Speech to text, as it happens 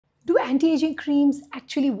anti-aging creams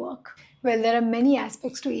actually work? Well, there are many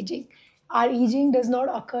aspects to aging. Our aging does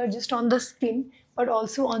not occur just on the skin, but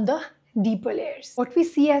also on the deeper layers. What we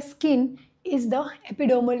see as skin is the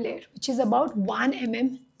epidermal layer, which is about 1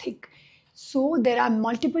 mm thick. So there are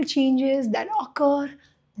multiple changes that occur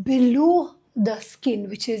below the skin,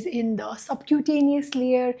 which is in the subcutaneous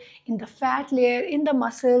layer, in the fat layer, in the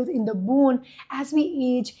muscles, in the bone. As we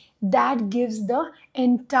age, that gives the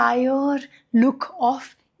entire look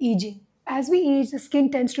of aging. As we age, the skin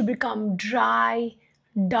tends to become dry,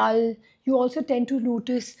 dull. You also tend to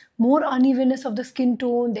notice more unevenness of the skin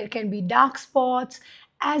tone. There can be dark spots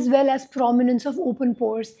as well as prominence of open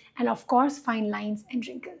pores and of course fine lines and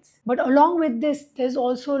wrinkles. But along with this, there's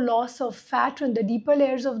also loss of fat on the deeper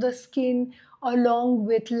layers of the skin along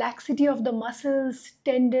with laxity of the muscles,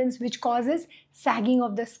 tendons, which causes sagging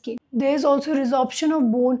of the skin. There's also resorption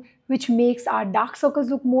of bone, which makes our dark circles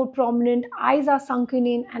look more prominent, eyes are sunken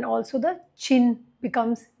in, and also the chin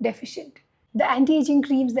becomes deficient. The anti-aging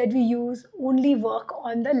creams that we use only work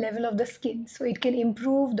on the level of the skin. So it can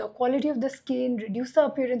improve the quality of the skin, reduce the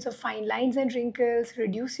appearance of fine lines and wrinkles,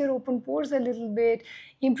 reduce your open pores a little bit,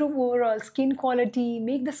 improve overall skin quality,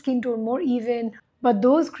 make the skin tone more even. But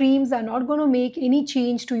those creams are not going to make any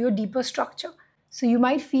change to your deeper structure. So you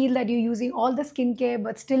might feel that you're using all the skincare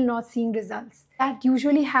but still not seeing results. That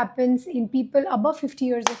usually happens in people above 50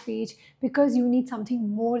 years of age because you need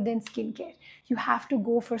something more than skincare. You have to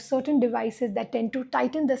go for certain devices that tend to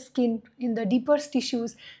tighten the skin in the deeper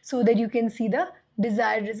tissues so that you can see the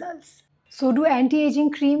desired results. So do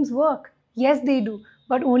anti-aging creams work? Yes, they do,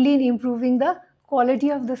 but only in improving the quality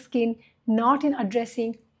of the skin, not in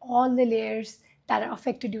addressing all the layers that are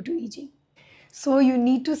affected due to aging. So you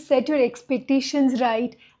need to set your expectations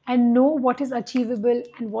right and know what is achievable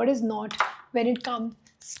and what is not when it comes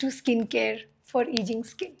to skincare for aging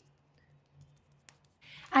skin.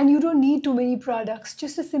 And you don't need too many products,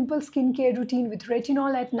 just a simple skincare routine with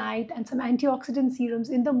retinol at night and some antioxidant serums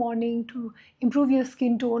in the morning to improve your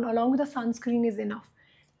skin tone along with a sunscreen is enough.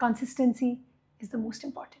 Consistency is the most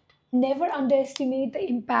important. Never underestimate the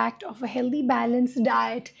impact of a healthy, balanced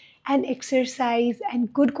diet and exercise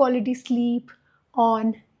and good quality sleep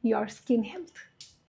on your skin health.